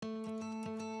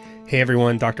Hey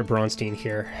everyone, Dr. Bronstein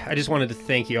here. I just wanted to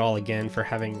thank you all again for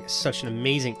having such an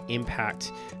amazing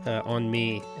impact on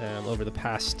me over the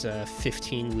past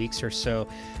 15 weeks or so.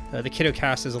 The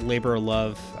KiddoCast is a labor of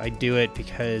love. I do it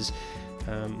because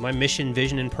my mission,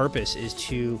 vision, and purpose is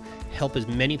to help as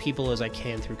many people as I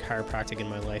can through chiropractic in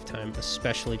my lifetime,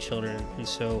 especially children. And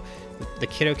so the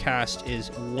KiddoCast is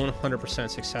 100%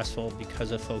 successful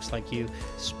because of folks like you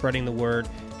spreading the word,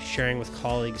 sharing with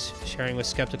colleagues, sharing with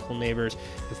skeptical neighbors.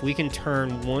 If we can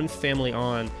turn one family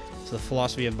on to the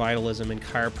philosophy of vitalism and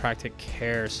chiropractic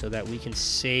care so that we can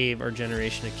save our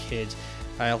generation of kids,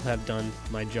 I'll have done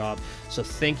my job. So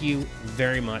thank you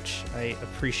very much. I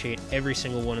appreciate every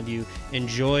single one of you.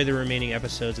 Enjoy the remaining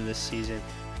episodes of this season.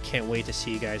 I can't wait to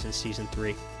see you guys in season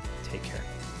 3. Take care.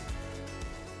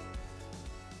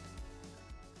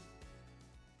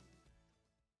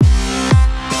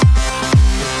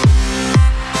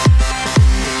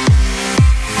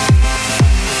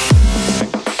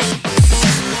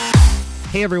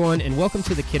 Hey everyone, and welcome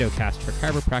to the KiddoCast for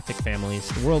chiropractic families,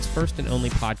 the world's first and only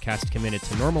podcast committed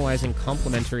to normalizing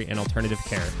complementary and alternative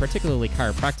care, particularly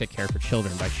chiropractic care for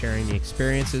children, by sharing the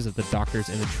experiences of the doctors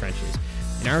in the trenches.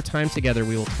 In our time together,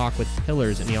 we will talk with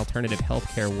pillars in the alternative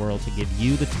healthcare world to give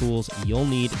you the tools you'll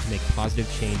need to make positive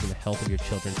change in the health of your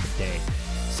children today.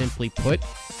 Simply put,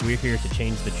 we're here to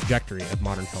change the trajectory of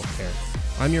modern healthcare.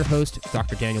 I'm your host,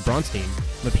 Dr. Daniel Bronstein.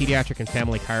 I'm a pediatric and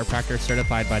family chiropractor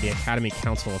certified by the Academy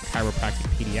Council of Chiropractic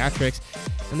Pediatrics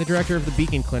and the director of the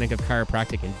Beacon Clinic of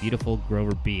Chiropractic in beautiful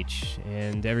Grover Beach.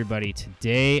 And everybody,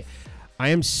 today I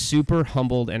am super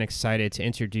humbled and excited to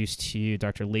introduce to you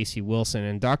Dr. Lacey Wilson.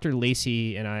 And Dr.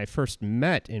 Lacey and I first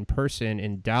met in person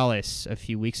in Dallas a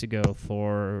few weeks ago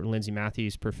for Lindsay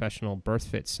Matthews' professional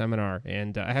BirthFit seminar.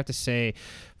 And I have to say,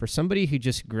 for somebody who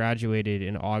just graduated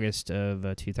in August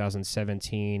of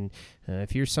 2017,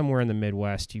 if you're somewhere in the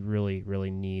Midwest, you really, really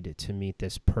need to meet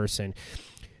this person.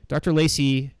 Dr.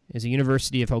 Lacey is a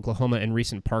University of Oklahoma and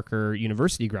recent Parker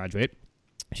University graduate.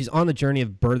 She's on the journey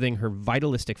of birthing her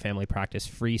vitalistic family practice,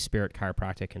 Free Spirit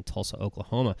Chiropractic, in Tulsa,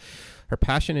 Oklahoma. Her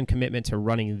passion and commitment to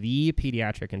running the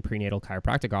pediatric and prenatal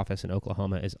chiropractic office in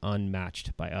Oklahoma is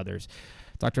unmatched by others.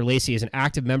 Dr. Lacey is an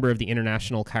active member of the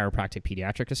International Chiropractic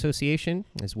Pediatric Association,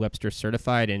 is Webster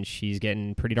certified, and she's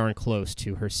getting pretty darn close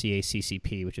to her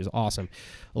CACCP, which is awesome.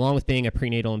 Along with being a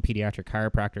prenatal and pediatric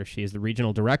chiropractor, she is the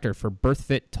regional director for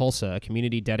BirthFit Tulsa, a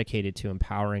community dedicated to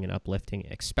empowering and uplifting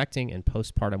expecting and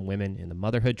postpartum women in the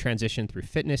motherhood transition through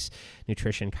fitness,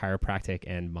 nutrition, chiropractic,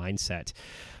 and mindset.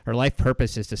 Her life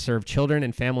purpose is to serve children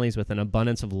and families with an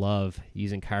abundance of love,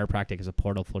 using chiropractic as a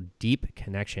portal for deep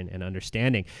connection and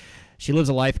understanding. She lives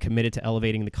a life committed to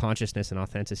elevating the consciousness and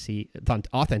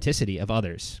authenticity of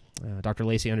others. Dr.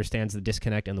 Lacey understands the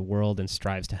disconnect in the world and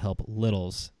strives to help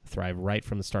littles thrive right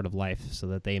from the start of life so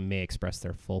that they may express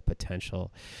their full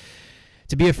potential.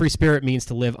 To be a free spirit means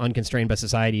to live unconstrained by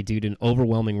society due to an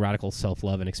overwhelming radical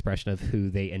self-love and expression of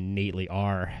who they innately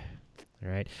are.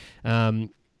 All right.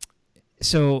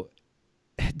 So,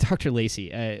 Dr.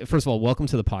 Lacey, first of all, welcome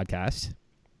to the podcast.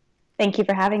 Thank you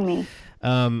for having me.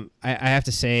 I have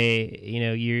to say,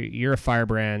 you're a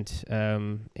firebrand,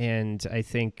 and I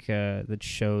think that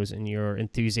shows in your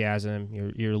enthusiasm,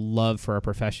 your love for our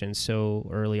profession so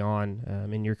early on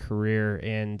in your career,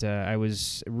 and I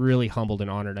was really humbled and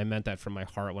honored. I meant that from my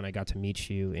heart when I got to meet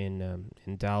you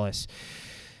in Dallas.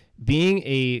 Being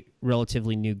a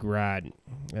relatively new grad,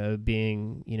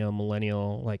 being, a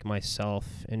millennial like myself,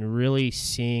 and really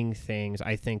seeing things,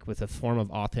 I think, with a form of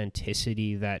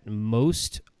authenticity that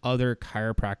most other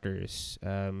chiropractors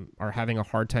are having a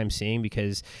hard time seeing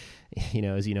because,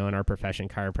 as you know, in our profession,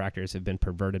 chiropractors have been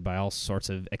perverted by all sorts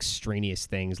of extraneous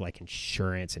things like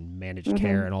insurance and managed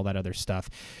care and all that other stuff.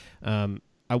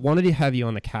 I wanted to have you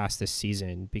on the cast this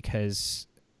season because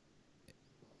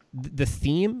the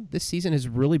theme this season has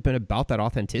really been about that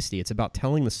authenticity. It's about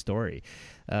telling the story.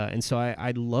 And so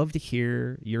I'd love to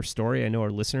hear your story. I know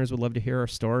our listeners would love to hear our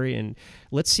story. And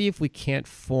let's see if we can't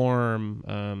form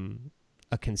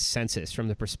a consensus from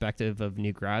the perspective of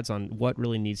new grads on what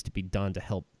really needs to be done to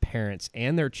help parents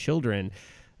and their children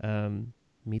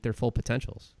meet their full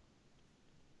potentials.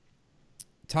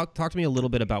 Talk to me a little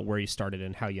bit about where you started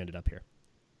and how you ended up here.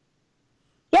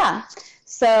 Yeah.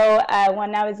 So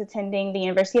when I was attending the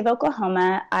University of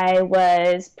Oklahoma, I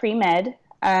was pre-med,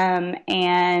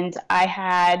 and I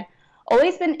had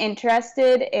always been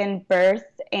interested in birth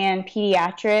and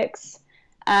pediatrics,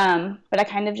 but I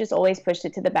kind of just always pushed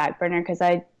it to the back burner because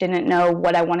I didn't know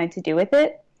what I wanted to do with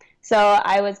it. So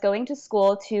I was going to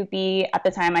school to be, at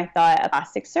the time I thought, a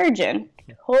plastic surgeon,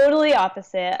 totally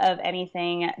opposite of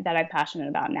anything that I'm passionate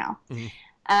about now.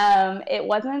 It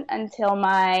wasn't until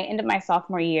my end of my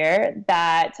sophomore year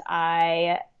that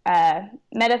I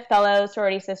met a fellow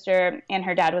sorority sister, and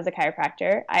her dad was a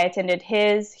chiropractor. I attended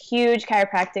his huge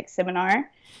chiropractic seminar,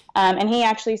 and he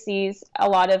actually sees a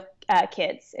lot of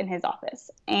kids in his office,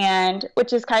 and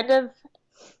which is kind of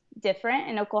different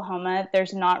in Oklahoma.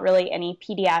 There's not really any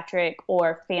pediatric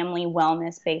or family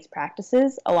wellness based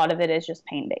practices. A lot of it is just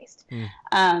pain based.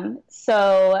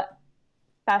 So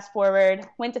fast forward,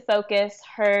 went to Focus,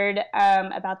 heard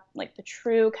about like the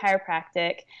true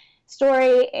chiropractic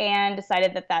story, and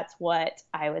decided that that's what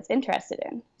I was interested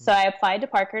in. So I applied to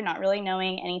Parker, not really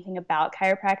knowing anything about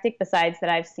chiropractic besides that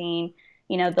I've seen,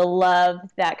 the love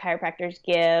that chiropractors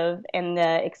give and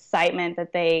the excitement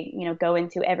that they, go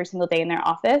into every single day in their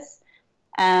office.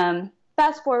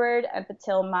 Fast forward up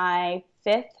until my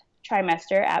 5th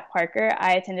trimester at Parker,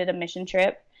 I attended a mission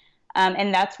trip.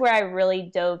 And that's where I really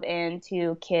dove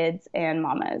into kids and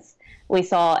mamas. We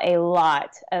saw a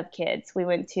lot of kids. We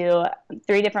went to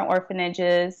 3 different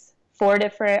orphanages, 4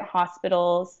 different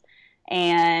hospitals,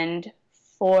 and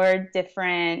 4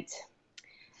 different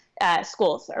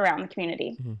schools around the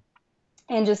community.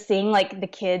 And just seeing like the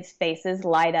kids' faces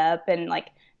light up and like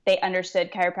they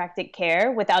understood chiropractic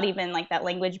care without even like that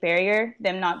language barrier,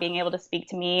 them not being able to speak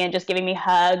to me and just giving me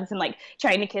hugs and like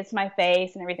trying to kiss my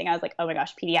face and everything. I was like, oh my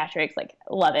gosh, pediatrics, like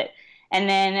love it. And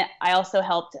then I also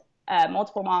helped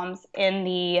multiple moms in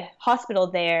the hospital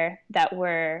there that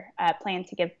were planned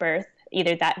to give birth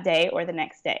either that day or the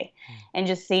next day. And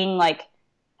just seeing like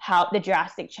how the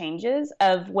drastic changes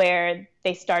of where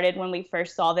they started when we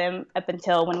first saw them up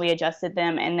until when we adjusted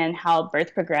them, and then how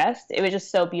birth progressed. It was just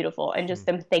so beautiful. And just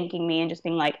them thanking me and just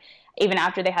being like, even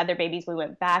after they had their babies, we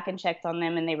went back and checked on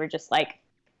them and they were just like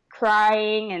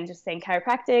crying and just saying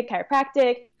chiropractic.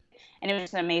 And it was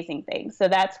just an amazing thing. So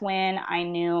that's when I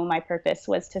knew my purpose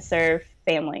was to serve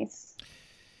families.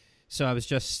 So I was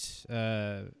just on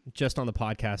the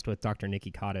podcast with Dr. Nikki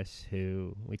Cottis,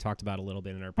 who we talked about a little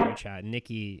bit in our pre-chat.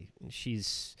 Nikki,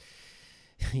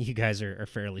 you guys are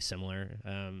fairly similar.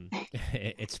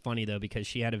 It's funny though, because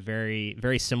she had a very,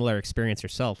 very similar experience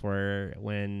herself, where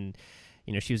when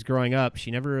she was growing up, she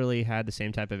never really had the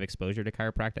same type of exposure to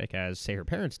chiropractic as, say, her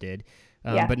parents did.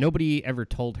 But nobody ever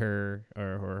told her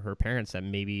or her parents that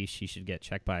maybe she should get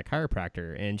checked by a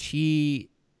chiropractor. And she,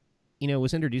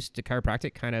 was introduced to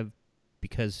chiropractic kind of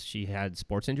because she had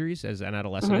sports injuries as an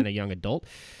adolescent and a young adult.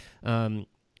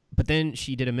 But then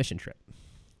she did a mission trip.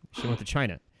 She went to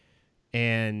China,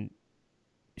 and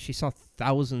she saw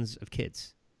thousands of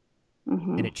kids,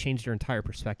 and it changed her entire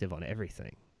perspective on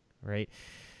everything, right?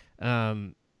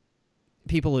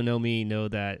 People who know me know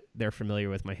that they're familiar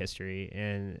with my history,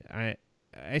 and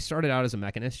I started out as a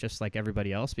mechanist just like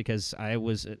everybody else, because I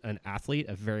was an athlete,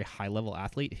 a very high-level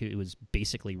athlete who was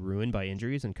basically ruined by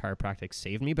injuries, and chiropractic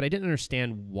saved me, but I didn't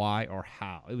understand why or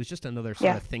how. It was just another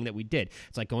sort of thing that we did.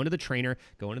 It's like going to the trainer,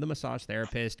 going to the massage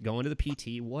therapist, going to the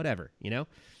PT, whatever,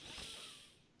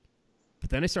 But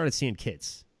then I started seeing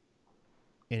kids,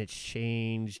 and it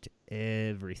changed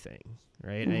everything,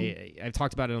 right? I've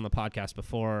talked about it on the podcast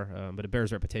before, but it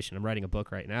bears repetition. I'm writing a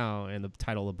book right now, and the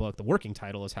title of the book, the working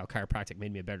title, is How Chiropractic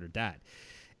Made Me a Better Dad.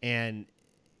 And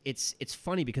it's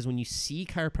funny because when you see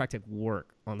chiropractic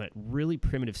work on that really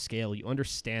primitive scale, you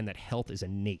understand that health is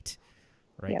innate,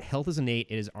 right? Yep. Health is innate.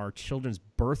 It is our children's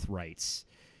birthrights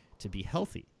to be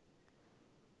healthy.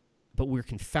 But we're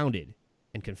confounded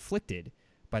and conflicted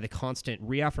by the constant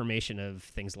reaffirmation of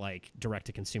things like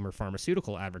direct-to-consumer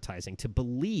pharmaceutical advertising to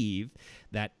believe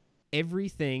that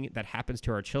everything that happens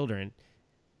to our children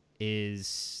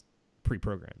is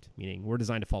pre-programmed, meaning we're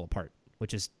designed to fall apart,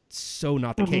 which is so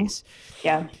not the case.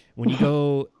 Yeah. When you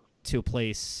go to a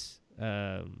place,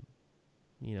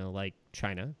 like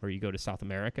China, or you go to South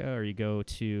America, or you go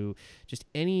to just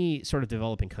any sort of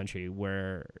developing country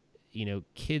where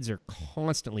kids are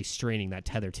constantly straining that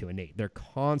tether to innate. They're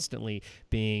constantly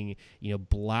being,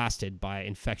 blasted by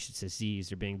infectious disease.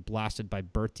 They're being blasted by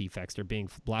birth defects. They're being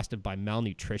blasted by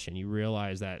malnutrition. You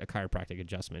realize that a chiropractic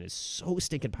adjustment is so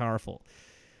stinking powerful,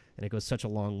 and it goes such a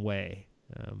long way,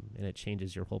 and it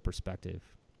changes your whole perspective.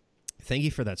 Thank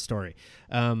you for that story.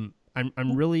 I'm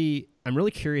really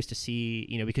curious to see,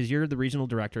 because you're the regional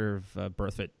director of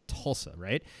BirthFit Tulsa,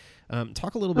 right?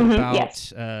 Talk a little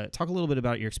bit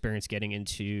about your experience getting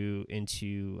into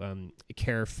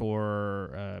care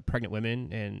for pregnant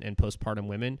women and postpartum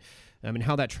women, and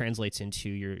how that translates into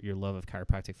your love of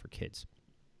chiropractic for kids.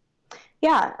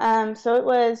 Yeah. So it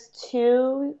was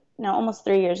almost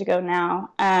 3 years ago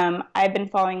now. I've been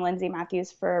following Lindsay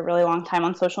Matthews for a really long time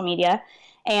on social media.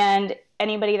 And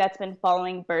anybody that's been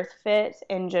following BirthFit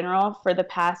in general for the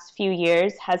past few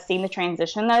years has seen the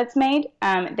transition that it's made.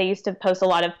 They used to post a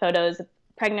lot of photos of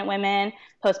pregnant women,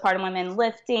 postpartum women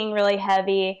lifting really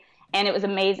heavy, and it was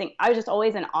amazing. I was just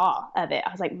always in awe of it.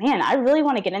 I was like, man, I really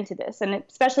want to get into this. And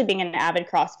especially being an avid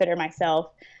CrossFitter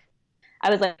myself, I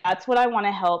was like, that's what I want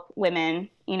to help women,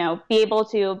 be able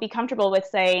to be comfortable with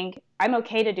saying, I'm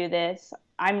okay to do this.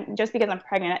 I'm just because I'm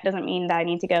pregnant, it doesn't mean that I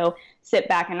need to go sit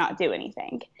back and not do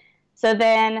anything. So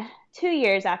then 2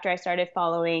 years after I started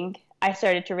following, I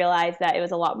started to realize that it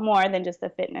was a lot more than just the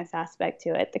fitness aspect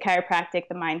to it, the chiropractic,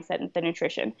 the mindset, and the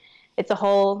nutrition. It's a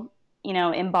whole,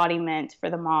 embodiment for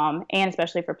the mom and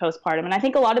especially for postpartum. And I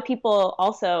think a lot of people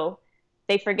also,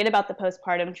 they forget about the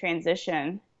postpartum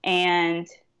transition, and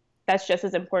that's just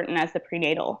as important as the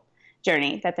prenatal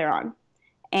journey that they're on.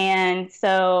 And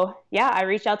so, yeah, I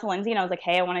reached out to Lindsay and I was like,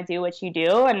 hey, I want to do what you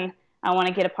do and I want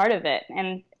to get a part of it.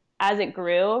 And as it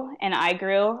grew and I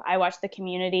grew, I watched the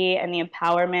community and the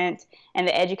empowerment and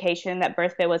the education that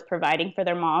BirthFit was providing for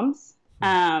their moms.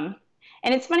 And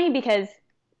it's funny because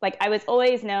like I was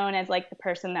always known as like the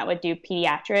person that would do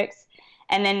pediatrics.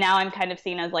 And then now I'm kind of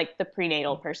seen as like the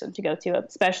prenatal person to go to,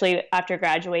 especially after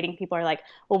graduating. People are like,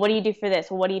 well, what do you do for this?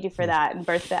 Well, what do you do for that? And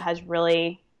BirthFit has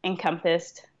really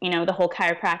encompassed, the whole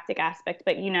chiropractic aspect.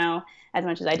 But, as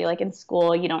much as I do like in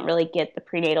school, you don't really get the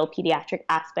prenatal pediatric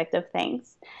aspect of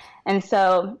things. And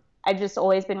so I've just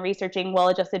always been researching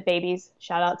Well-Adjusted Babies.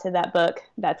 Shout out to that book.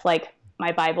 That's like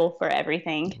my Bible for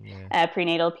everything,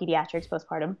 prenatal, pediatrics,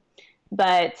 postpartum.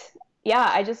 But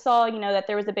yeah, I just saw, that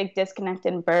there was a big disconnect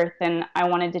in birth and I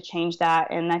wanted to change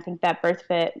that. And I think that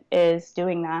BirthFit is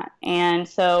doing that. And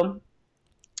so,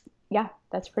 yeah,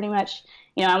 that's pretty much,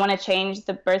 I want to change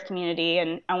the birth community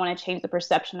and I want to change the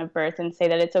perception of birth and say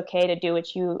that it's okay to do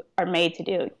what you are made to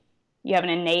do. You have an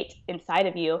innate inside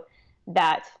of you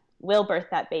that will birth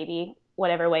that baby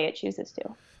whatever way it chooses to.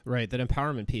 Right. That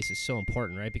empowerment piece is so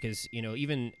important, right? Because,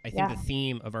 even I think the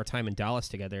theme of our time in Dallas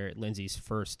together at Lindsay's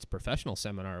first professional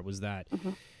seminar was that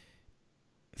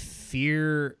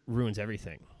fear ruins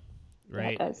everything,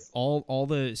 right? Yeah, it does. All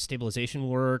the stabilization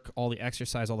work, all the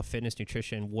exercise, all the fitness,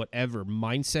 nutrition, whatever,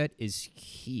 mindset is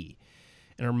key.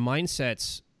 And our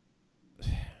mindsets,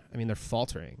 they're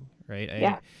faltering,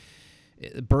 right?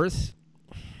 Birth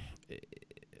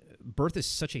is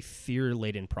such a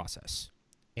fear-laden process.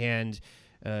 And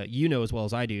as well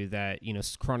as I do that,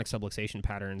 chronic subluxation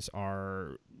patterns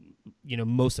are,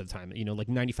 most of the time, like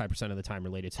 95% of the time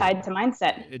related to tied to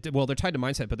mindset. They're tied to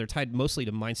mindset, but they're tied mostly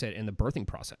to mindset and the birthing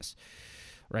process,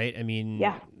 right?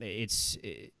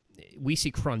 We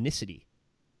see chronicity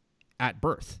at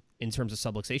birth in terms of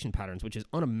subluxation patterns, which is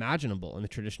unimaginable in the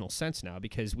traditional sense now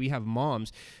because we have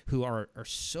moms who are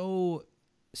so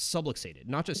subluxated,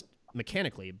 not just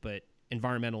mechanically, but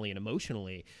environmentally and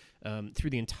emotionally through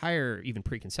the entire even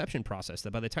preconception process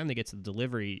that by the time they get to the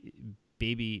delivery,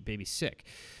 baby's sick.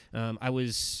 I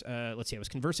was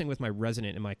conversing with my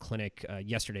resident in my clinic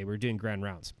yesterday. We were doing grand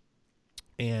rounds.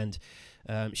 And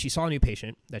she saw a new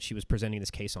patient that she was presenting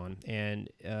this case on. And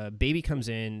baby comes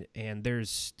in and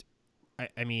it's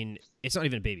not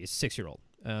even a baby. It's a 6-year-old.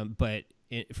 But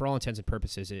for all intents and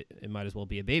purposes, it might as well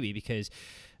be a baby because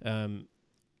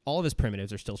all of his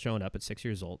primitives are still showing up at 6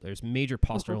 years old. There's major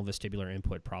postural vestibular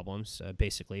input problems.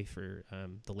 Basically, for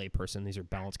the layperson, these are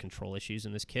balance control issues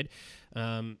in this kid.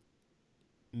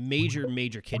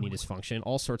 Major kidney dysfunction,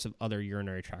 all sorts of other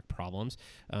urinary tract problems,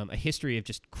 a history of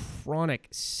just chronic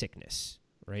sickness,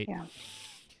 right? Yeah.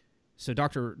 So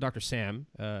Dr. Sam,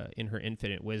 in her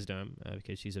infinite wisdom,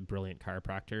 because she's a brilliant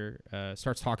chiropractor,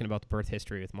 starts talking about the birth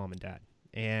history with mom and dad.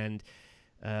 And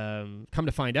come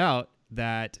to find out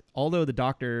that although the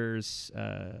doctors,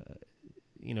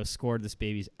 scored this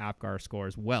baby's APGAR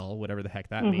scores well, whatever the heck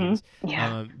that means,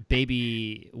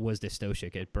 baby was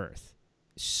dystocic at birth.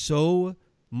 So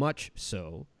much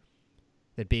so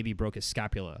that baby broke his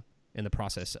scapula in the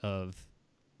process of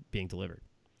being delivered.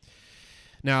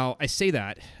 Now, I say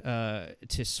that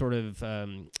to sort of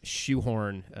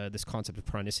shoehorn this concept of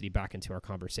chronicity back into our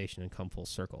conversation and come full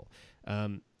circle.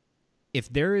 If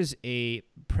there is a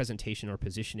presentation or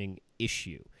positioning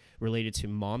issue related to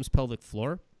mom's pelvic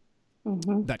floor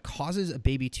that causes a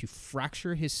baby to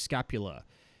fracture his scapula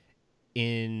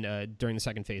during the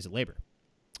second stage of labor,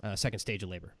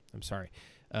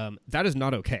 that is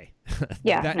not okay.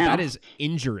 That is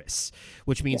injurious,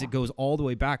 which means it goes all the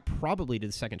way back probably to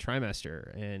the second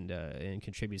trimester and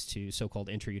contributes to so-called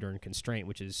intrauterine constraint,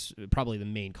 which is probably the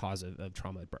main cause of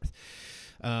trauma at birth.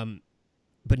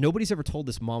 But nobody's ever told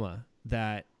this mama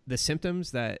that the symptoms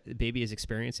that the baby is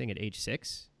experiencing at age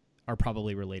 6 are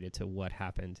probably related to what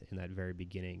happened in that very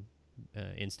beginning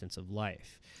instance of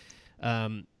life.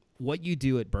 What you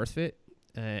do at BirthFit,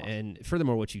 and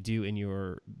furthermore, what you do in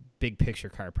your big picture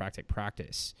chiropractic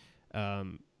practice,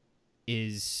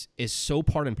 is so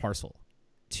part and parcel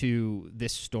to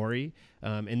this story.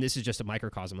 And this is just a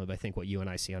microcosm of, I think, what you and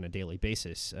I see on a daily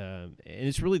basis. And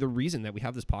it's really the reason that we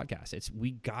have this podcast.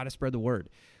 We got to spread the word.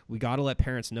 We got to let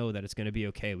parents know that it's going to be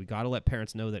okay. We got to let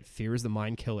parents know that fear is the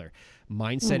mind killer.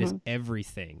 Mindset is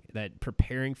everything. That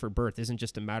preparing for birth isn't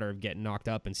just a matter of getting knocked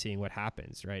up and seeing what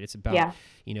happens, right? It's about,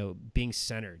 being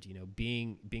centered,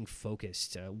 being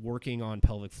focused, working on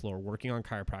pelvic floor, working on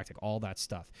chiropractic, all that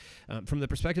stuff. From the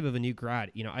perspective of a new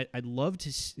grad, I'd love to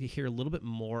hear a little bit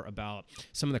more about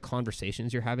some of the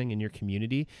conversations you're having in your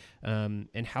community,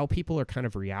 and how people are kind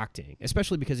of reacting,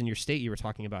 especially because in your state, you were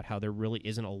talking about how there really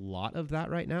isn't a lot of that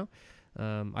right now.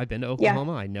 I've been to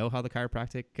Oklahoma. I know how the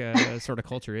chiropractic sort of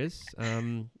culture is.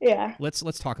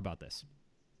 Let's talk about this.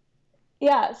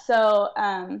 Yeah. So,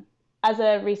 as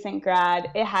a recent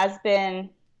grad, it has been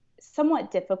somewhat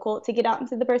difficult to get out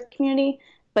into the birth community,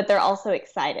 but they're also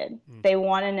excited. They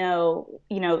want to know,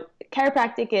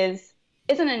 chiropractic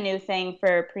isn't a new thing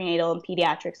for prenatal and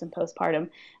pediatrics and postpartum,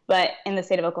 but in the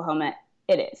state of Oklahoma,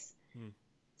 it is.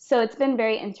 So it's been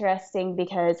very interesting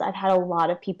because I've had a lot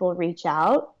of people reach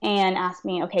out and ask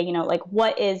me, okay,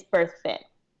 what is BirthFit?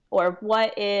 Or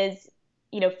what is,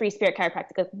 Free Spirit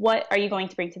Chiropractic? Like, what are you going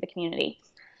to bring to the community?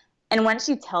 And once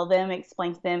you tell them,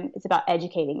 explain to them, it's about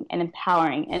educating and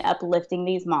empowering and uplifting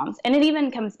these moms. And it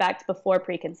even comes back to before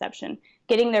preconception,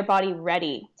 getting their body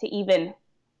ready to even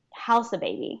house a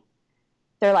baby.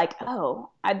 They're like,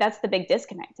 that's the big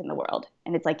disconnect in the world.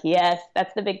 And it's like, yes,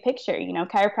 that's the big picture.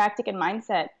 Chiropractic and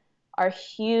mindset are a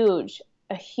huge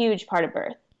part of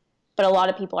birth, but a lot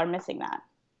of people are missing that.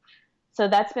 So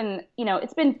that's been,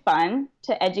 it's been fun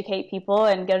to educate people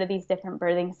and go to these different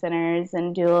birthing centers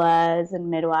and doulas and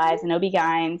midwives and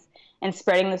OB-GYNs and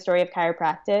spreading the story of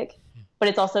chiropractic. But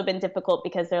it's also been difficult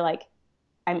because they're like,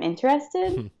 I'm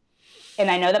interested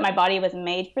and I know that my body was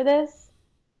made for this,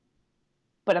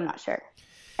 but I'm not sure.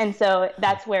 And so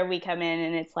that's where we come in,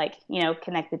 and it's like,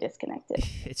 connect the disconnected.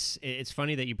 It's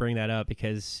funny that you bring that up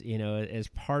because, as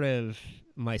part of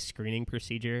my screening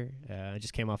procedure, I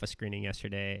just came off a screening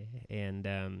yesterday,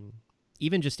 and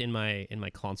even just in my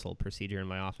consult procedure in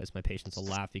my office, my patients will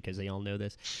laugh because they all know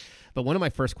this. But one of my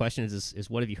first questions is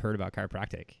what have you heard about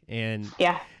chiropractic? And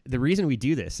the reason we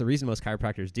do this, the reason most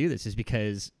chiropractors do this is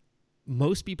because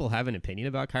most people have an opinion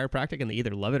about chiropractic and they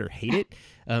either love it or hate it.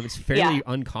 It's fairly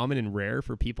uncommon and rare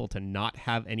for people to not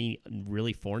have any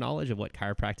really foreknowledge of what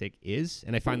chiropractic is.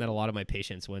 And I find that a lot of my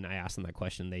patients, when I ask them that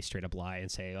question, they straight up lie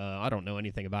and say, I don't know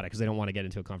anything about it, because they don't want to get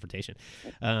into a confrontation.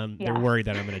 They're worried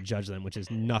that I'm going to judge them, which is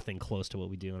nothing close to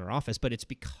what we do in our office. But it's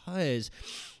because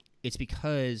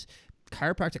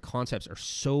chiropractic concepts are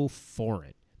so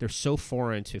foreign. They're so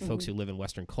foreign to folks who live in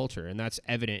Western culture. And that's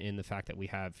evident in the fact that we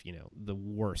have, the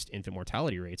worst infant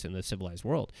mortality rates in the civilized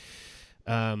world.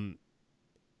 I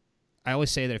always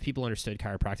say that if people understood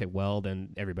chiropractic well,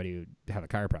 then everybody would have a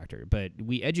chiropractor. But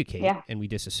we educate and we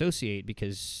disassociate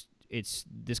because it's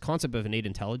this concept of innate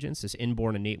intelligence, this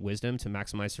inborn innate wisdom to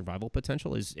maximize survival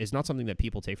potential is not something that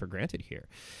people take for granted here.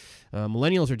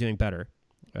 Millennials are doing better.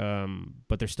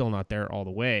 But they're still not there all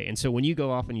the way. And so when you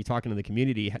go off and you talk into the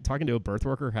community, talking to a birth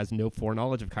worker who has no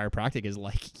foreknowledge of chiropractic is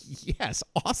like, yes,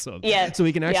 awesome. Yes. So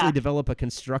we can actually develop a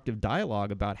constructive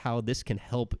dialogue about how this can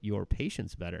help your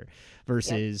patients better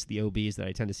versus the OBs that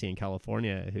I tend to see in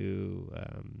California who,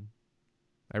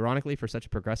 ironically, for such a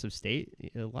progressive state,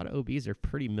 a lot of OBs are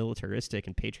pretty militaristic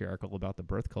and patriarchal about the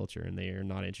birth culture, and they are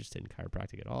not interested in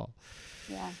chiropractic at all.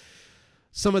 Yeah.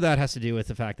 Some of that has to do with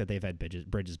the fact that they've had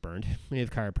bridges burned. We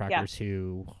have chiropractors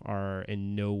who are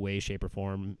in no way, shape, or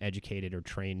form educated or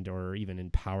trained or even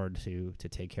empowered to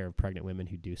take care of pregnant women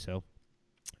who do so.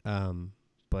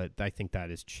 But I think that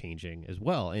is changing as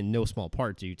well, in no small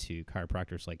part due to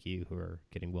chiropractors like you who are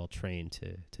getting well trained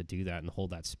to do that and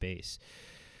hold that space.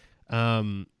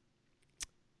 The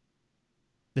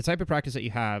type of practice that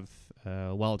you have,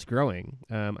 while it's growing,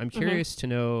 I'm curious to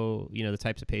know, the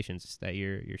types of patients that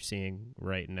you're seeing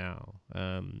right now.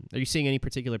 Are you seeing any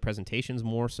particular presentations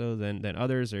more so than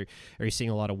others, or are you seeing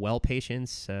a lot of well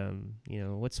patients?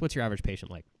 What's your average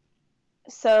patient like?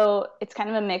 So it's kind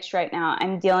of a mix right now.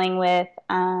 I'm dealing with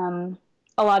a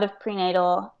lot of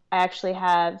prenatal. I actually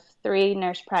have 3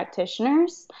 nurse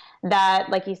practitioners that,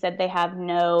 like you said, they have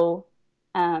no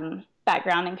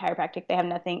background in chiropractic.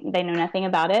 They know nothing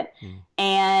about it.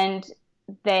 And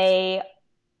they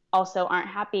also aren't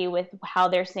happy with how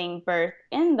they're seeing birth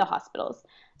in the hospitals.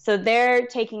 So they're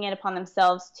taking it upon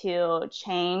themselves to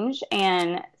change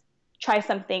and try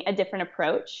a different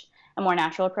approach. a more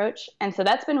natural approach. And so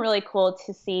that's been really cool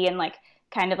to see, and like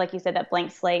kind of like you said, that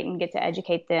blank slate, and get to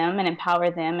educate them and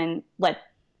empower them and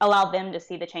allow them to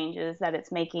see the changes that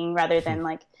it's making, rather than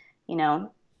like, you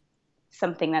know,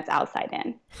 something that's outside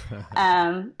in.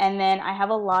 And then I have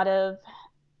a lot of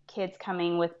kids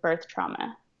coming with birth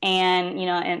trauma, and, you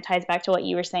know, and it ties back to what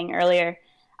you were saying earlier.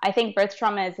 I think birth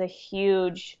trauma is a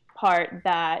huge part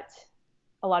that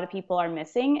a lot of people are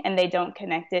missing, and they don't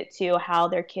connect it to how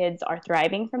their kids are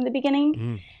thriving from the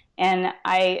beginning. And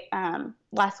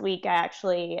last week I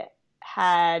actually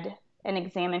had an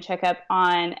exam and checkup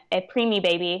on a preemie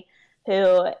baby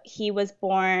who he was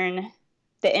born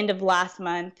the end of last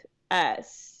month,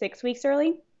 6 weeks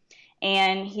early,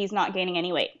 and he's not gaining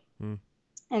any weight.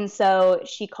 And so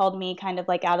she called me kind of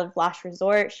like out of last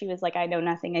resort. She was like, I know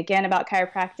nothing again about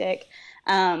chiropractic.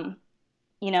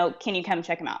 You know, can you come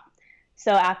check him out?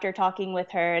 So after talking with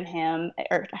her and him,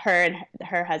 or her and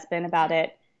her husband about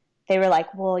it, they were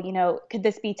like, well, you know, could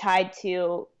this be tied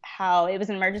to how it was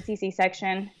an emergency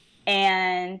C-section,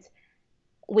 and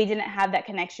we didn't have that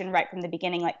connection right from the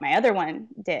beginning like my other one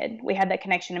did. We had that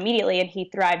connection immediately, and he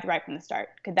thrived right from the start.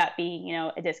 Could that be, you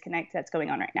know, a disconnect that's going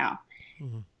on right now?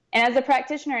 And as a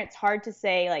practitioner, it's hard to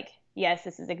say, like, yes,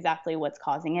 this is exactly what's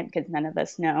causing it, because none of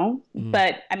us know.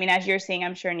 But I mean, as you're seeing,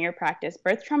 I'm sure in your practice,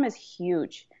 birth trauma is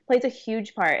huge, plays a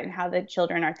huge part in how the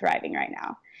children are thriving right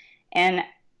now. And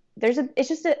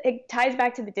it ties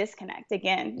back to the disconnect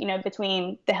again, you know,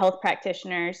 between the health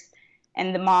practitioners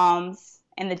and the moms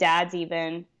and the dads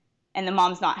even, and the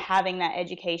moms not having that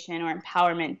education or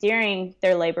empowerment during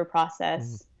their labor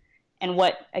process. And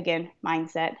what, again,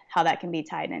 mindset, how that can be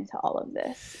tied into all of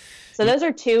this. So those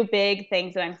are two big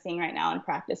things that I'm seeing right now in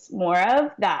practice more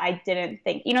of, that I didn't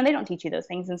think, you know, they don't teach you those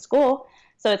things in school.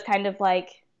 So it's kind of like,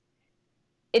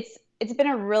 it's been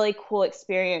a really cool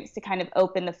experience to kind of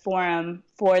open the forum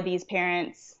for these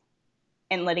parents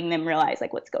and letting them realize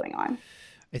like what's going on.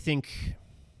 I think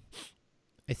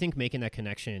making that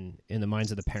connection in the minds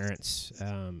of the parents,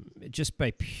 just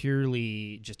by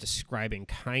purely just describing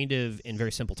kind of in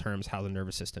very simple terms how the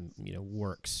nervous system, you know,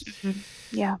 works.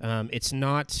 Yeah. It's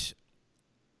not,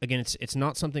 again, it's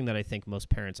not something that I think most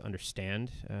parents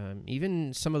understand.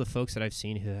 Even some of the folks that I've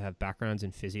seen who have backgrounds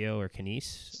in physio or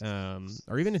kines,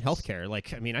 or even in healthcare,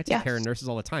 like, I mean, I take care of nurses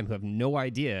all the time who have no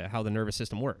idea how the nervous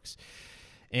system works.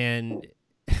 And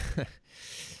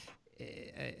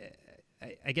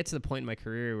I get to the point in my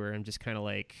career where I'm just kind of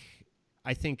like,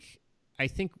 I think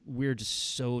we're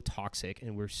just so toxic,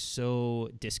 and we're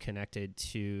so disconnected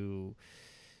to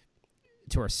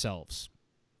ourselves,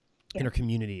 in our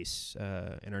communities,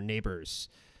 and our neighbors,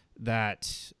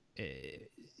 that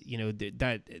you know,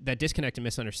 that disconnect and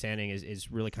misunderstanding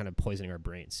is really kind of poisoning our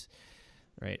brains,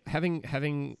 right?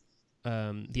 Having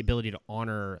the ability to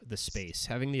honor the space,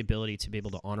 having the ability to be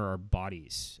able to honor our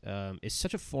bodies, is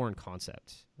such a foreign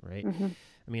concept, right?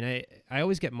 I mean, I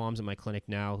always get moms in my clinic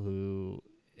now who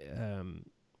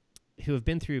have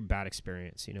been through a bad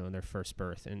experience, you know, in their first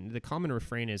birth. And the common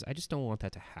refrain is, I just don't want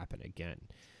that to happen again,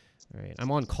 right?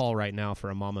 I'm on call right now for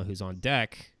a mama who's on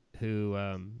deck who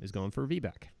is going for a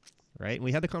VBAC. Right. And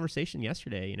we had the conversation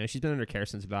yesterday. You know, she's been under care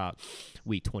since about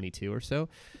week 22 or so.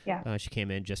 Yeah. She came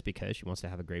in just because she wants to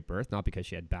have a great birth, not because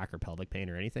she had back or pelvic pain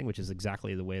or anything, which is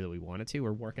exactly the way that we wanted to.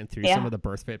 We're working through some of the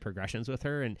birth fit progressions with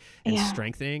her and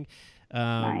strengthening.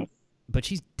 Nice. But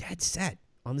she's dead set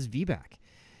on this VBAC.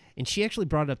 And she actually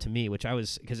brought it up to me, which I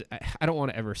was, because I don't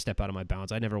want to ever step out of my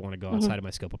bounds. I never want to go outside of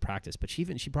my scope of practice. But she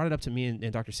brought it up to me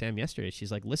and Dr. Sam yesterday.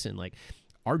 She's like, listen, like,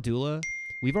 our doula,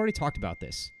 we've already talked about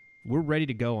this. We're ready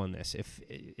to go on this.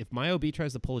 If my OB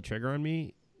tries to pull the trigger on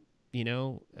me, you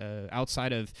know,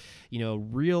 outside of, you know,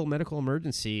 real medical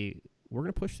emergency, we're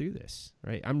going to push through this,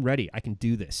 right? I'm ready. I can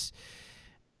do this.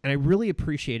 And I really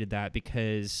appreciated that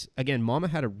because, again, Mama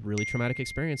had a really traumatic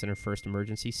experience in her first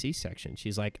emergency C-section.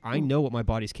 She's like, I know what my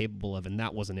body's capable of, and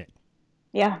that wasn't it.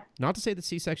 Yeah. Not to say that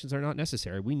C-sections are not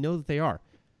necessary. We know that they are.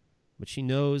 But she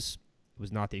knows it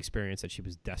was not the experience that she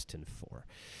was destined for.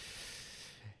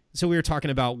 So we were talking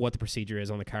about what the procedure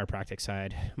is on the chiropractic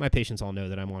side. My patients all know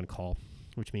that I'm on call,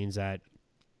 which means that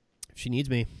if she needs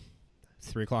me,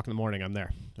 3 o'clock in the morning, I'm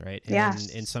there, right? Yeah. And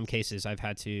in some cases, I've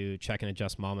had to check and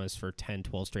adjust mamas for 10,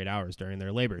 12 straight hours during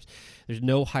their labors. There's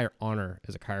no higher honor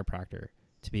as a chiropractor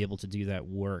to be able to do that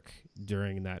work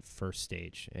during that first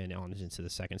stage and on into the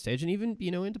second stage, and even,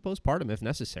 you know, into postpartum if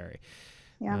necessary.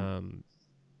 Yeah.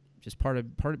 Just part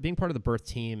of being part of the birth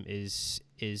team is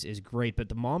great, but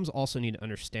the moms also need to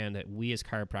understand that we as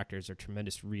chiropractors are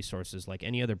tremendous resources, like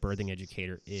any other birthing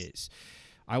educator is.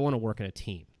 I want to work in a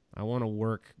team. I want to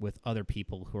work with other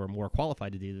people who are more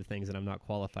qualified to do the things that I'm not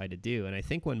qualified to do. And I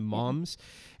think when moms,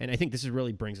 and I think this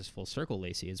really brings us full circle,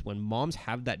 Lacey, is when moms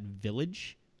have that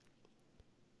village,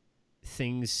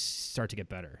 things start to get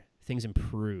better. Things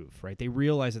improve, right? They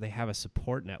realize that they have a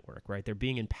support network, right? They're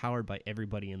being empowered by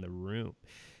everybody in the room.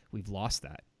 We've lost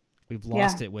that. We've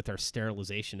lost it with our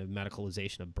sterilization of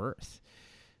medicalization of birth.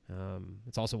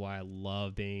 It's also why I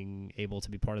love being able to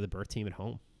be part of the birth team at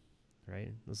home,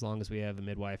 right? As long as we have a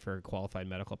midwife or a qualified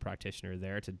medical practitioner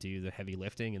there to do the heavy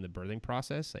lifting in the birthing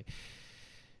process.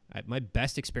 My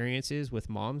best experiences with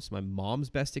moms, my mom's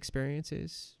best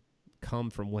experiences come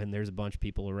from when there's a bunch of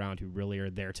people around who really are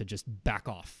there to just back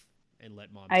off and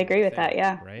let mom. I agree with that.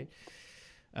 Yeah. Right.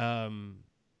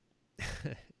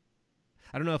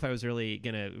 I don't know if I was really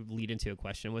going to lead into a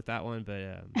question with that one,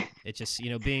 but it's just,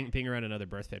 being around another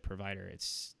birth fit provider,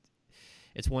 it's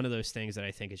one of those things that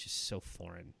I think is just so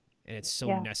foreign, and it's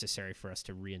so necessary for us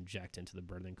to re-inject into the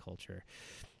birthing culture.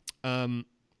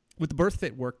 With the birth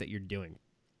fit work that you're doing,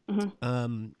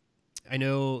 I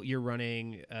know you're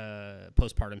running a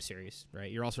postpartum series, right?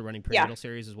 You're also running prenatal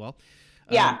series as well.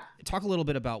 Talk a little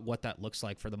bit about what that looks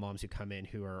like for the moms who come in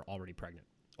who are already pregnant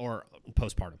or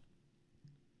postpartum.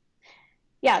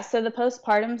 Yeah, so the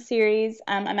postpartum series,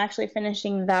 I'm actually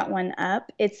finishing that one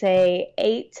up. It's a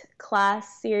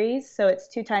 8-class series, so it's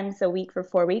 2 times a week for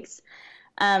 4 weeks.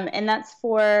 And that's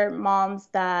for moms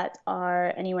that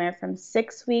are anywhere from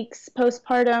 6 weeks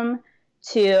postpartum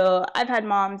to, I've had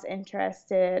moms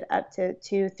interested up to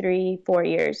 2, 3, 4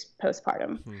 years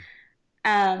postpartum.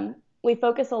 We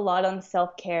focus a lot on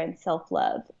self-care and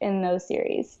self-love in those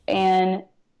series. And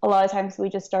a lot of times we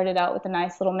just started out with a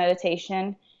nice little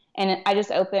meditation, and I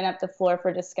just open up the floor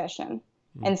for discussion.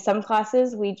 In some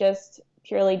classes, we just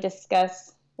purely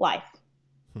discuss life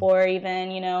or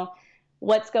even,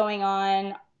 what's going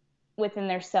on within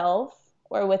their self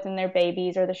or within their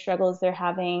babies or the struggles they're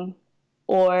having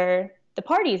or the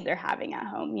parties they're having at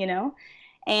home,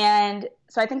 And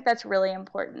so I think that's really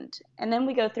important. And then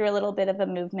we go through a little bit of a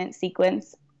movement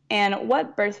sequence. And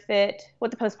what the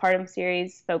postpartum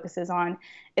series focuses on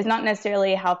is not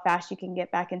necessarily how fast you can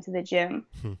get back into the gym.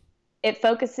 It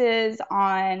focuses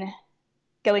on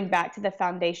going back to the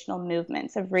foundational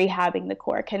movements of rehabbing the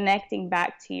core, connecting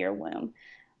back to your womb.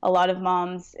 A lot of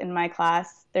moms in my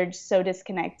class, they're just so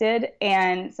disconnected.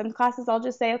 And some classes I'll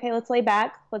just say, okay, let's lay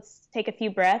back, let's take a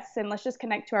few breaths, and let's just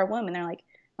connect to our womb. And they're like,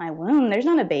 my womb? There's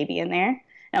not a baby in there. And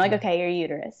I'm like, okay, your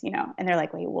uterus, And they're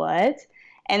like, wait, what?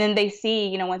 And then they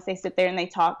see, once they sit there and they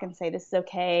talk and say, this is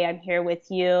okay, I'm here with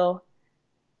you.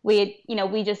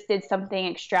 We just did something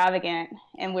extravagant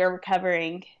and we're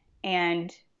recovering.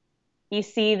 And you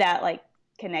see that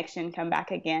connection come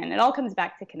back again. It all comes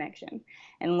back to connection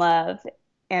and love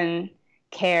and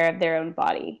care of their own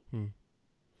body.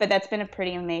 But that's been a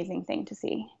pretty amazing thing to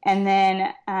see. And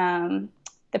then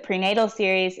the prenatal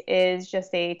series is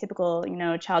just a typical,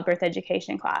 childbirth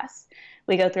education class.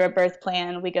 We go through a birth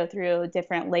plan. We go through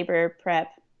different labor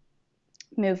prep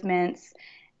movements.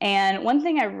 And one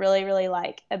thing I really, really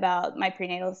like about my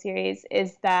prenatal series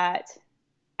is that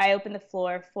I open the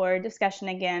floor for discussion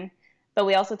again, but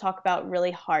we also talk about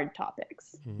really hard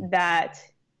topics that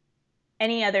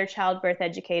any other childbirth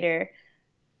educator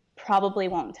probably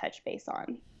won't touch base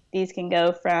on. These can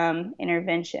go from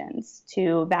interventions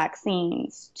to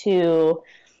vaccines to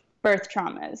birth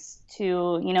traumas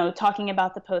to, talking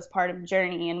about the postpartum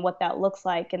journey and what that looks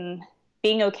like and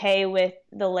being okay with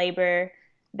the labor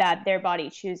that their body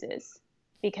chooses.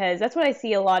 Because that's what I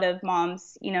see a lot of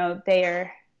moms,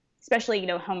 especially,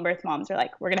 home birth moms are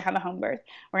like, we're going to have a home birth.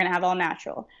 We're going to have all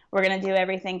natural. We're going to do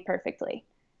everything perfectly.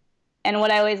 And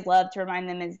what I always love to remind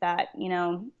them is that,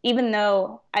 even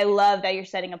though I love that you're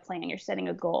setting a plan, you're setting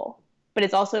a goal, but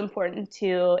it's also important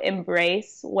to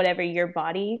embrace whatever your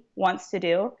body wants to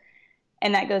do.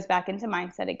 And that goes back into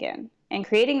mindset again and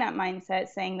creating that mindset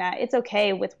saying that it's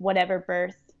okay with whatever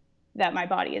birth that my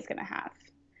body is going to have.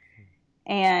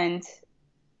 And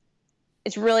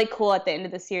it's really cool at the end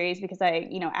of the series because I,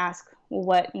 ask,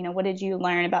 what did you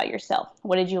learn about yourself?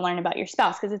 What did you learn about your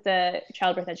spouse? Because it's a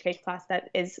childbirth education class that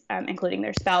is including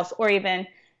their spouse, or even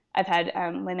I've had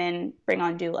women bring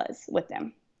on doulas with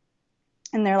them.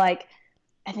 And they're like,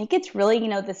 I think it's really,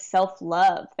 the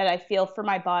self-love that I feel for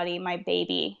my body, my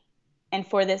baby, and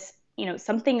for this,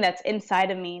 something that's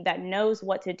inside of me that knows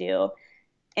what to do.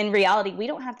 In reality, we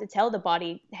don't have to tell the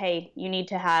body, hey, you need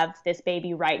to have this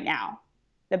baby right now.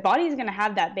 The body is going to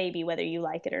have that baby whether you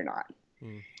like it or not.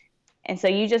 And so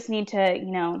you just need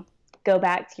to, go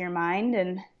back to your mind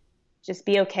and just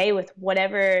be okay with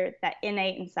whatever that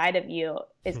innate inside of you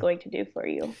is going to do for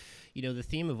you. You know, the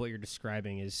theme of what you're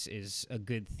describing is a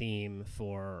good theme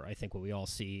for, I think, what we all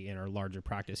see in our larger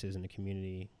practices in the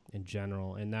community in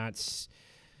general. And it's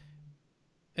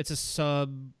a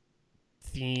sub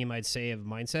theme, I'd say, of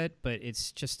mindset, but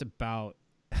it's just about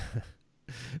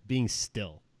being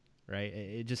still, right?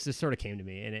 It just sort of came to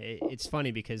me. And it's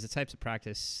funny because the types of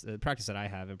the practice that I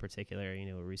have in particular, you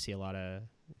know, where we see a lot of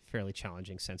fairly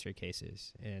challenging sensory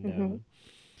cases. And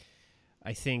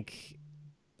I think,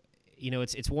 you know,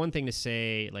 it's one thing to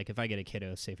say, like, if I get a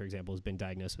kiddo, say, for example, has been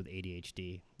diagnosed with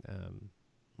ADHD,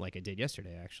 like I did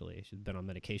yesterday, actually. She's been on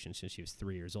medication since she was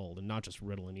 3 years old, and not just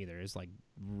Ritalin either. It's like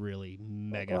really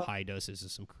mega high doses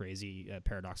of some crazy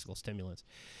paradoxical stimulants.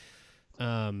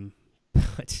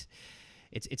 But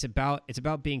it's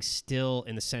about being still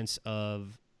in the sense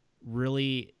of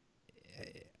really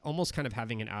almost kind of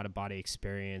having an out-of-body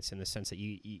experience, in the sense that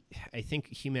I think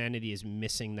humanity is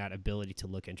missing that ability to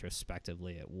look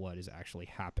introspectively at what is actually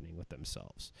happening with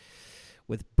themselves.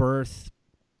 With birth,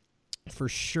 for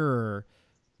sure,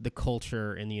 the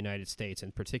culture in the United States,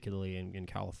 and particularly in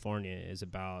California, is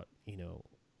about, you know,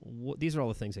 these are all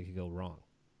the things that could go wrong,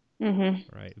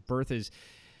 right? Birth is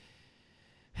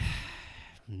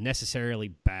necessarily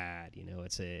bad, you know.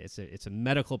 It's a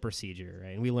medical procedure,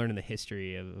 right? And we learn in the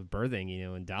history of birthing, you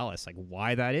know, in Dallas, like,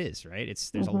 why that is, right?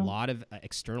 There's a lot of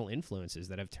external influences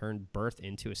that have turned birth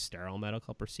into a sterile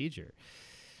medical procedure.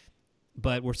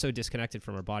 But we're so disconnected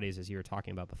from our bodies, as you were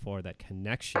talking about before. That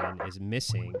connection is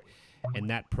missing, and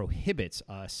that prohibits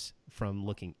us from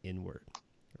looking inward,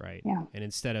 right? Yeah. And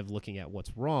instead of looking at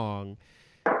what's wrong,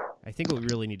 I think what we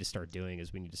really need to start doing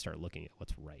is we need to start looking at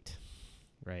what's right,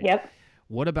 right? Yep.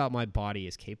 What about my body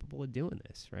is capable of doing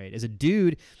this, right? As a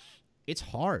dude, it's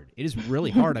hard. It is really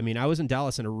hard. I mean, I was in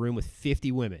Dallas in a room with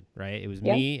 50 women, right? It was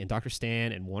me and Dr.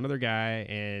 Stan and one other guy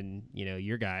and, you know,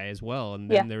 your guy as well.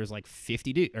 And then there was like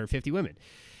 50 women.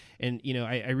 And, you know,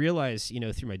 I realized, you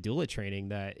know, through my doula training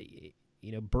that,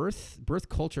 you know, birth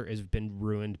culture has been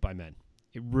ruined by men.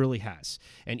 It really has.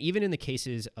 And even in the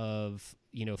cases of,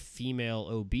 you know, female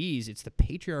OBs, it's the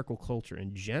patriarchal culture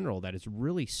in general that has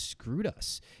really screwed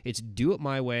us. It's do it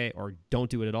my way or don't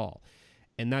do it at all.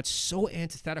 And that's so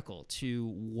antithetical to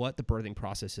what the birthing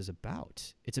process is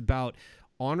about. It's about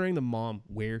honoring the mom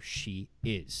where she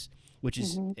is, which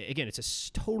is, again, it's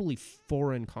a totally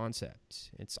foreign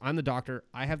concept. I'm the doctor.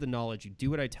 I have the knowledge. You do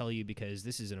what I tell you because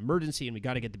this is an emergency and we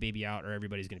got to get the baby out or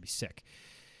everybody's going to be sick.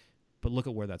 But look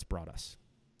at where that's brought us,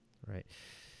 right?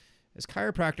 As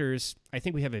chiropractors, I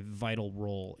think we have a vital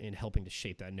role in helping to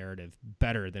shape that narrative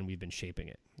better than we've been shaping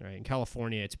it, right? In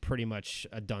California, it's pretty much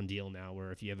a done deal now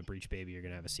where if you have a breech baby, you're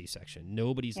going to have a C-section.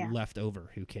 Nobody's left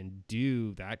over who can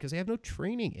do that because they have no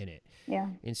training in it. Yeah.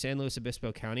 In San Luis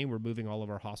Obispo County, we're moving all of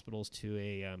our hospitals to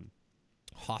a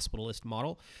hospitalist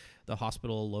model. The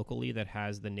hospital locally that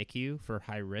has the NICU for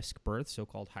high-risk births,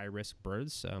 so-called high-risk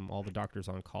births, all the doctors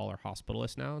on call are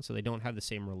hospitalists now, and so they don't have the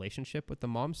same relationship with the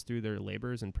moms through their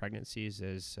labors and pregnancies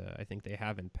as I think they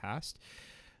have in past.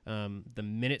 The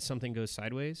minute something goes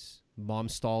sideways, mom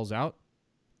stalls out,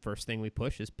 first thing we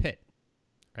push is PIT,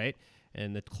 right?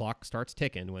 And the clock starts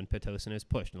ticking when Pitocin is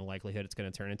pushed, and the likelihood it's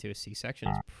going to turn into a C-section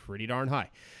is pretty darn high.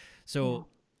 So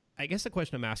I guess the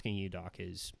question I'm asking you, Doc,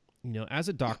 is, you know, as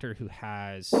a doctor who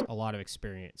has a lot of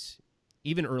experience,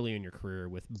 even early in your career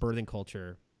with birthing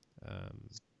culture,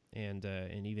 and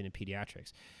even in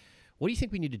pediatrics, what do you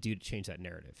think we need to do to change that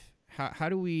narrative? How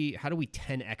do we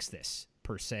 10x this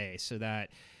per se, so that,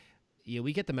 you know,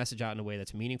 we get the message out in a way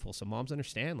that's meaningful, so moms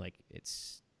understand, like,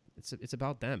 it's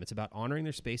about them. It's about honoring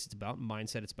their space. It's about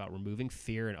mindset. It's about removing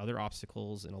fear and other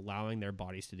obstacles and allowing their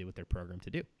bodies to do what they're programmed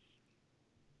to do.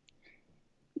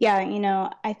 Yeah, you know,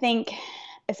 I think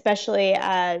especially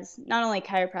as not only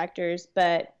chiropractors,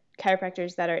 but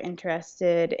chiropractors that are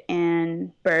interested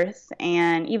in birth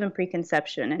and even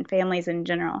preconception and families in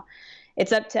general,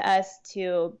 it's up to us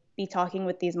to be talking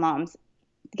with these moms,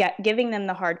 giving them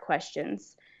the hard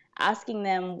questions, asking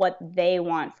them what they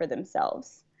want for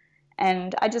themselves.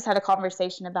 And I just had a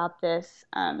conversation about this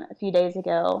a few days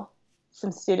ago.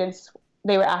 Some students,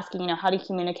 they were asking, you know, how do you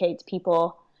communicate to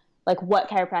people like what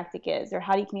chiropractic is, or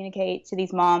how do you communicate to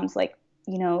these moms, like,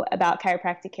 you know, about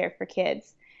chiropractic care for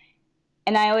kids?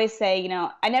 And I always say, you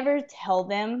know, I never tell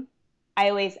them, I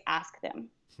always ask them,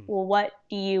 well, what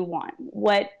do you want?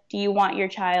 What do you want your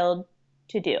child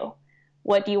to do?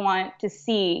 What do you want to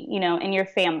see, you know, in your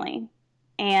family?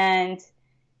 And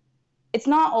it's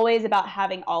not always about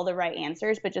having all the right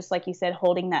answers, but just like you said,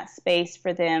 holding that space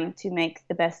for them to make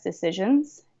the best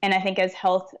decisions. And I think as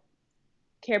health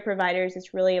care providers,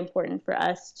 it's really important for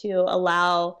us to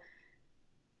allow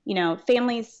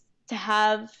families to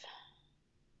have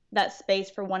that space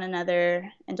for one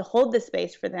another and to hold the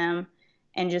space for them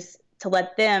and just to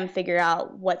let them figure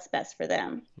out what's best for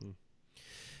them.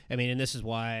 I mean, and this is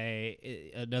why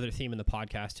another theme in the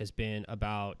podcast has been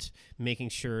about making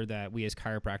sure that we as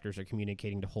chiropractors are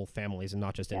communicating to whole families and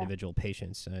not just individual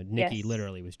patients. Nikki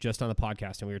literally was just on the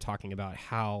podcast, and we were talking about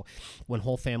how when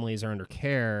whole families are under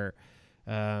care,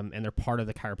 and they're part of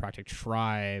the chiropractic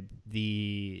tribe,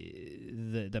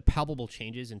 the palpable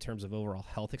changes in terms of overall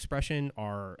health expression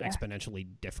are exponentially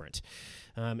different.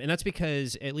 And that's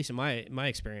because, at least in my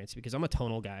experience, because I'm a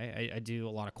tonal guy, I do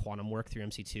a lot of quantum work through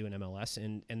MC2 and MLS,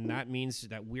 and that means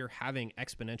that we're having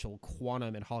exponential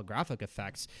quantum and holographic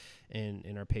effects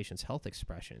in our patients' health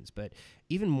expressions. But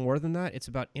even more than that, it's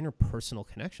about interpersonal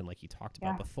connection, like you talked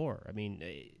about before. I mean,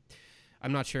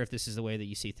 I'm not sure if this is the way that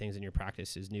you see things in your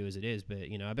practice, as new as it is, but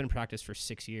I've been in practice for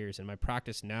 6 years, and my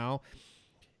practice now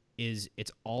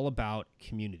it's all about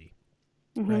community,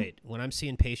 right? When I'm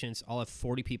seeing patients, I'll have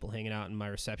 40 people hanging out in my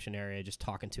reception area, just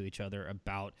talking to each other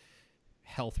about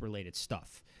health related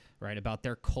stuff, right? About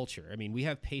their culture. I mean, we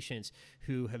have patients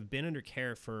who have been under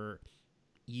care for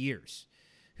years,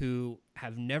 who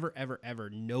have never, ever, ever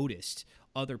noticed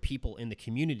other people in the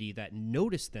community that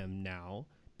notice them now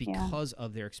because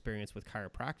of their experience with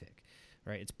chiropractic,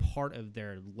 right? It's part of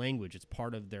their language. It's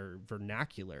part of their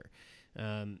vernacular.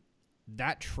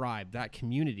 That tribe, that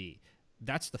community,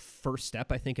 that's the first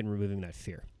step, I think, in removing that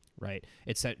fear, right?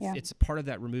 It's part of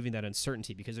that, removing that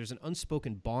uncertainty, because there's an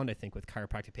unspoken bond, I think, with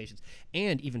chiropractic patients,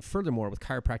 and even furthermore with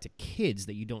chiropractic kids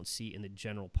that you don't see in the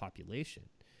general population.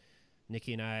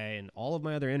 Nikki and I and all of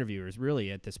my other interviewers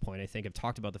really at this point, I think, have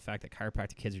talked about the fact that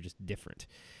chiropractic kids are just different.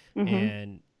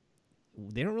 And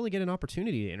they don't really get an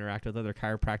opportunity to interact with other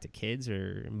chiropractic kids,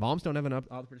 or moms don't have an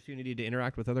opportunity to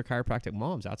interact with other chiropractic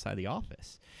moms outside the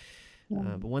office.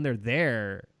 But when they're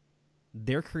there,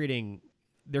 they're creating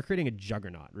a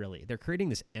juggernaut, really. They're creating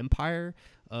this empire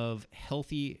of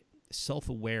healthy,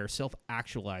 self-aware,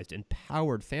 self-actualized,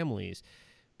 empowered families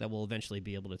that will eventually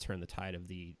be able to turn the tide of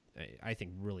the, I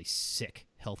think, really sick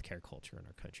healthcare culture in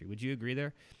our country. Would you agree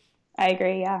there? I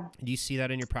agree, yeah. Do you see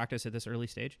that in your practice at this early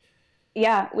stage?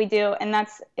 Yeah, we do. And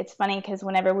it's funny because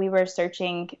whenever we were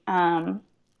searching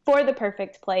for the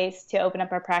perfect place to open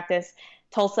up our practice,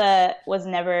 Tulsa was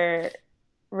never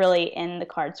really in the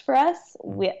cards for us.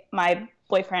 My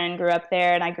boyfriend grew up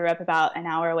there, and I grew up about an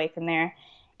hour away from there.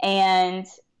 And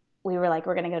we were like,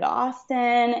 we're going to go to Austin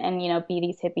and, be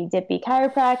these hippy dippy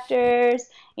chiropractors,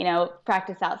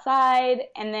 practice outside.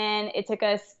 And then it took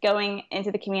us going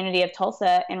into the community of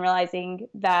Tulsa and realizing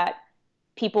that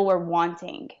people were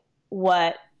wanting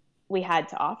what we had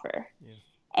to offer.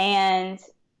 And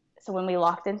so when we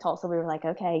locked in Tulsa, we were like,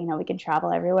 okay, we can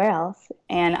travel everywhere else.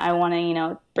 And I want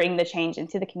to, bring the change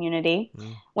into the community.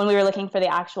 When we were looking for the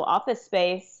actual office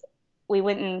space, we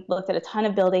went and looked at a ton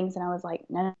of buildings, and I was like,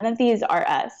 none of these are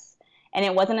us. And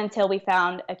it wasn't until we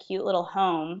found a cute little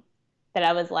home that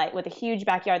I was like, with a huge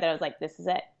backyard, that I was like, this is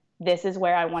it. This is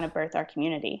where I want to birth our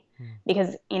community.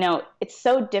 Because, it's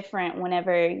so different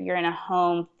whenever you're in a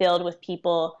home filled with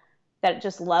people that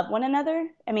just love one another.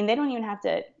 I mean, they don't even have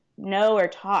to know or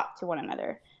talk to one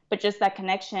another, but just that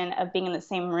connection of being in the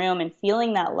same room and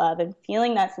feeling that love and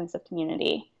feeling that sense of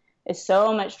community is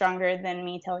so much stronger than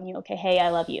me telling you, okay, hey, I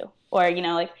love you. Or,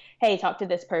 like, hey, talk to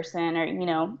this person,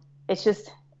 or, it's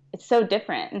so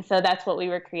different. And so that's what we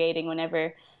were creating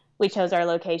whenever we chose our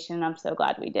location. And I'm so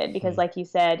glad we did, because like you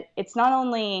said, it's not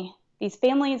only these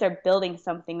families are building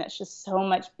something that's just so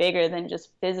much bigger than just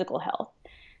physical health.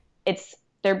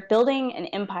 They're building an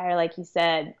empire, like you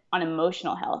said, on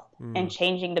emotional health and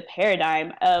changing the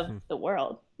paradigm of the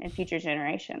world and future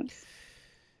generations.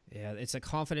 Yeah, it's a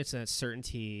confidence and that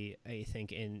certainty, I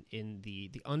think, in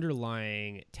the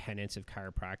underlying tenets of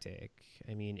chiropractic.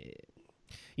 I mean,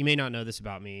 you may not know this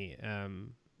about me,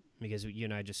 because you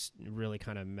and I just really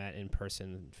kind of met in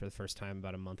person for the first time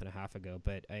about a month and a half ago.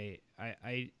 But I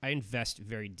invest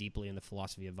very deeply in the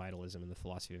philosophy of vitalism and the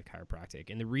philosophy of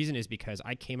chiropractic. And the reason is because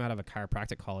I came out of a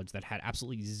chiropractic college that had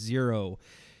absolutely zero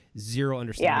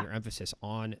understanding or emphasis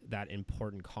on that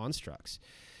important constructs.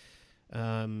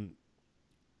 I'll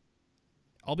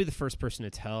be the first person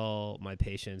to tell my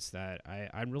patients that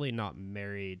I'm really not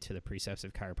married to the precepts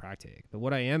of chiropractic. But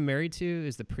what I am married to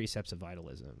is the precepts of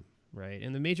vitalism. Right.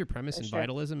 And the major premise in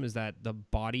vitalism is that the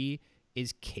body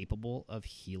is capable of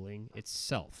healing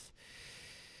itself.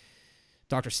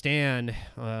 Dr. Stan,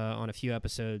 on a few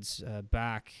episodes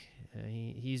back,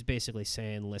 he's basically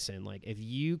saying, listen, like, if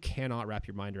you cannot wrap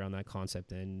your mind around that concept,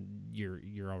 then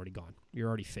you're already gone. You're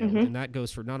already failed. And that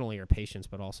goes for not only our patients,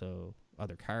 but also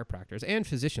other chiropractors and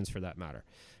physicians for that matter,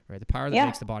 right? The power that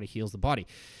makes the body heals the body.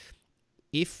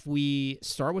 If we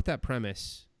start with that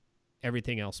premise,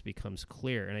 everything else becomes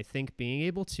clear. And I think being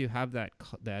able to have that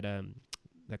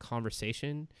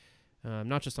conversation,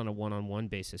 not just on a one-on-one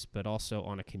basis, but also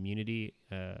on a community,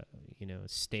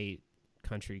 state,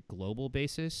 country, global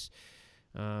basis,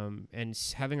 and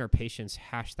having our patients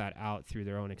hash that out through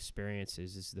their own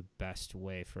experiences is the best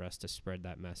way for us to spread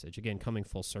that message. Again, coming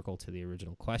full circle to the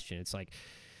original question, it's like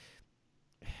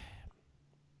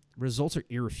results are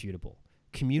irrefutable.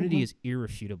 Community is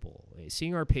irrefutable.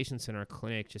 Seeing our patients in our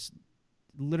clinic, just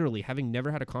literally having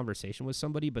never had a conversation with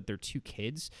somebody, but they're two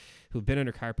kids who've been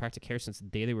under chiropractic care since the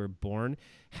day they were born,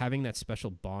 having that special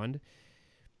bond.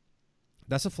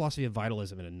 That's a philosophy of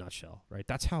vitalism in a nutshell, right?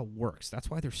 That's how it works. That's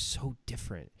why they're so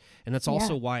different. And that's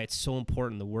also why it's so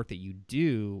important, the work that you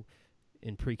do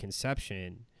in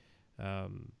preconception.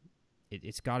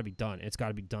 It's got to be done. It's got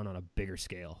to be done on a bigger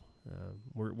scale.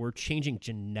 We're changing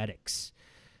genetics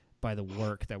by the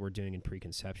work that we're doing in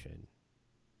preconception.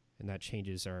 And that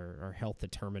changes our health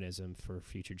determinism for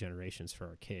future generations, for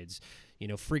our kids.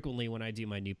 Frequently when I do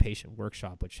my new patient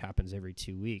workshop, which happens every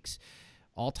 2 weeks,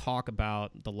 I'll talk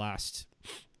about the last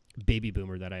baby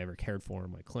boomer that I ever cared for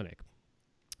in my clinic.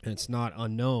 And it's not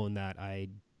unknown that I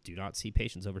do not see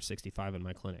patients over 65 in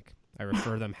my clinic. I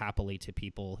refer them happily to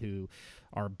people who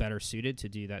are better suited to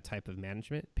do that type of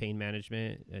management, pain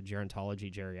management,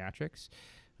 gerontology, geriatrics.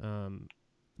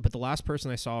 But the last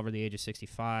person I saw over the age of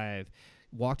 65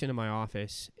 walked into my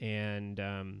office, and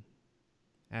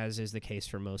as is the case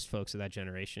for most folks of that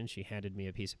generation, she handed me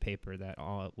a piece of paper that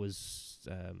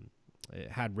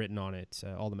had written on it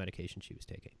all the medication she was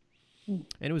taking. And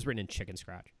it was written in chicken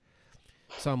scratch.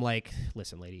 So I'm like,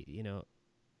 listen, lady,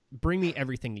 bring me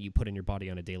everything that you put in your body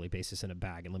on a daily basis in a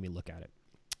bag and let me look at it.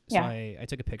 So I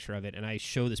took a picture of it, and I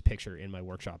show this picture in my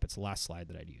workshop. It's the last slide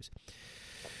that I'd use.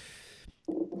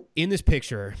 In this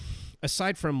picture,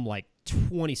 aside from like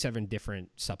 27 different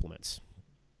supplements,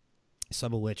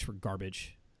 some of which were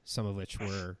garbage, some of which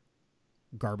were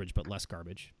garbage but less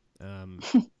garbage,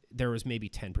 there was maybe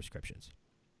 10 prescriptions.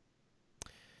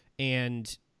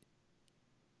 And,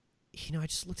 I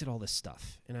just looked at all this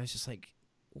stuff, and I was just like,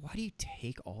 why do you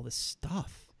take all this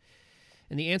stuff?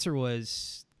 And the answer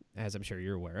was, as I'm sure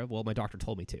you're aware of, well, my doctor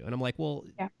told me to. And I'm like, well,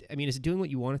 is it doing what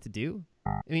you want it to do?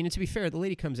 And to be fair, the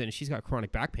lady comes in and she's got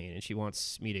chronic back pain and she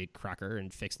wants me to crack her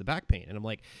and fix the back pain. And I'm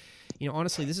like,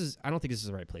 honestly, I don't think this is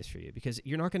the right place for you, because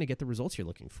you're not going to get the results you're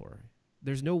looking for.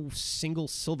 There's no single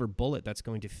silver bullet that's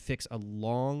going to fix a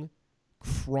long,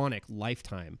 chronic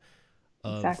lifetime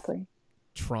of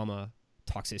trauma,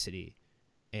 toxicity,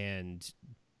 and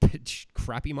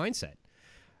crappy mindset,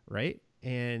 right?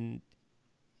 And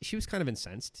she was kind of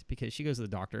incensed because she goes to the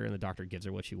doctor and the doctor gives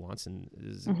her what she wants, and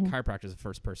chiropractor is the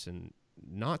first person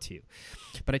not to.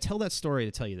 But I tell that story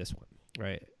to tell you this one,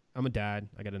 right? I'm a dad.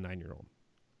 I got a 9-year-old.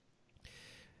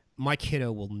 My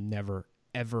kiddo will never,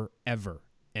 ever, ever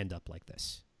end up like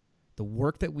this. The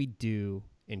work that we do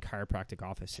in chiropractic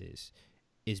offices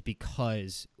is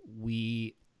because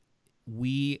we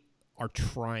are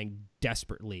trying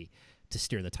desperately to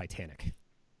steer the Titanic.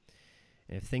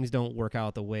 And if things don't work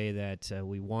out the way that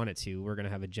we want it to, we're going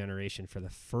to have a generation for the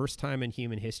first time in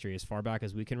human history, as far back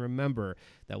as we can remember,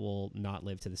 that will not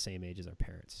live to the same age as our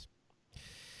parents.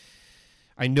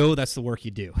 I know that's the work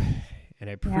you do, and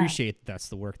I appreciate that's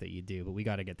the work that you do, but we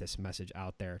got to get this message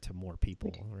out there to more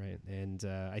people, right? And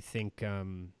I think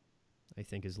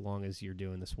as long as you're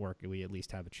doing this work, we at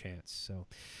least have a chance. So,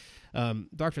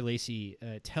 Dr. Lacey,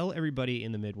 tell everybody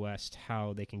in the Midwest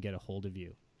how they can get a hold of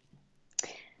you.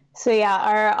 So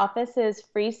our office is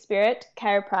Free Spirit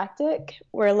Chiropractic.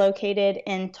 We're located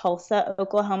in Tulsa,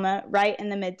 Oklahoma, right in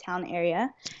the Midtown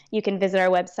area. You can visit our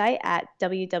website at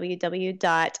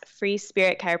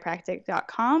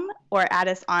www.freespiritchiropractic.com or add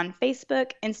us on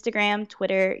Facebook, Instagram,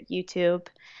 Twitter, YouTube,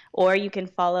 or you can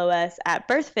follow us at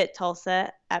BirthFit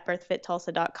Tulsa at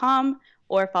birthfittulsa.com,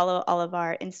 or follow all of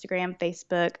our Instagram,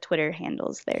 Facebook, Twitter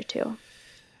handles there too.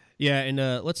 Yeah, and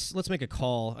let's make a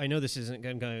call. I know this isn't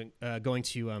going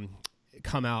to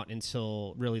come out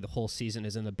until really the whole season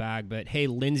is in the bag, but hey,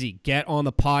 Lindsay, get on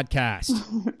the podcast.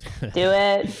 Do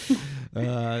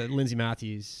it. Lindsay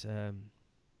Matthews,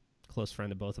 close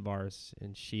friend of both of ours,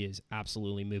 and she is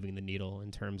absolutely moving the needle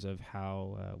in terms of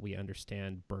how we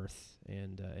understand birth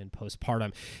and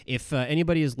postpartum. If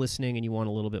anybody is listening and you want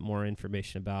a little bit more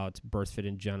information about BirthFit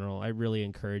in general, I really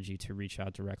encourage you to reach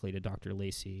out directly to Dr.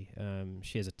 Lacey.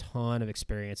 She has a ton of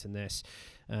experience in this.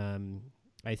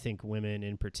 I think women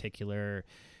in particular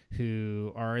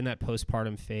who are in that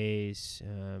postpartum phase,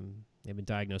 they've been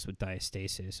diagnosed with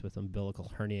diastasis, with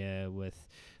umbilical hernia, with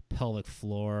pelvic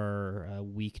floor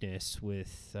weakness,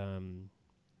 with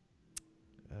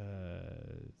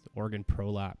organ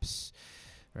prolapse,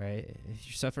 right? If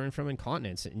you're suffering from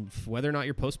incontinence, and whether or not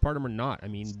you're postpartum or not, I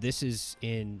mean, this is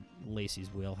in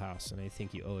Lacey's wheelhouse, and I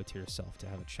think you owe it to yourself to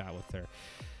have a chat with her.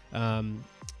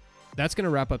 That's going to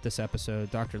wrap up this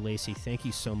episode. Dr. Lacey, thank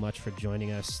you so much for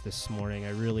joining us this morning. I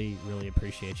really, really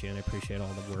appreciate you, and I appreciate all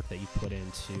the work that you put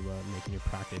into making your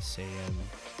practice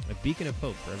a beacon of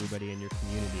hope for everybody in your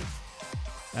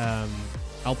community.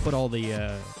 I'll put all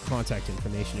the contact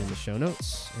information in the show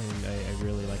notes, and I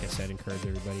really, like I said, encourage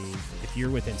everybody, if you're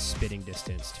within spitting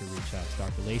distance, to reach out to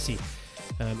Dr. Lacey.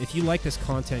 If you like this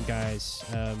content, guys,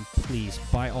 please,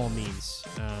 by all means,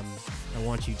 I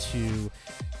want you to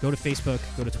go to Facebook,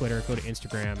 go to Twitter, go to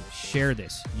Instagram, share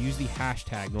this. Use the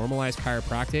hashtag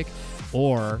 #NormalizeChiropractic,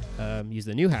 or use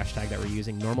the new hashtag that we're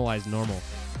using, #NormalizeNormal.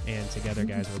 And together,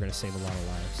 guys, we're going to save a lot of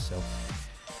lives. So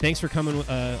thanks for coming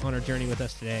on our journey with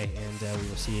us today, and we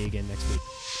will see you again next week.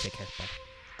 Take care. Bye.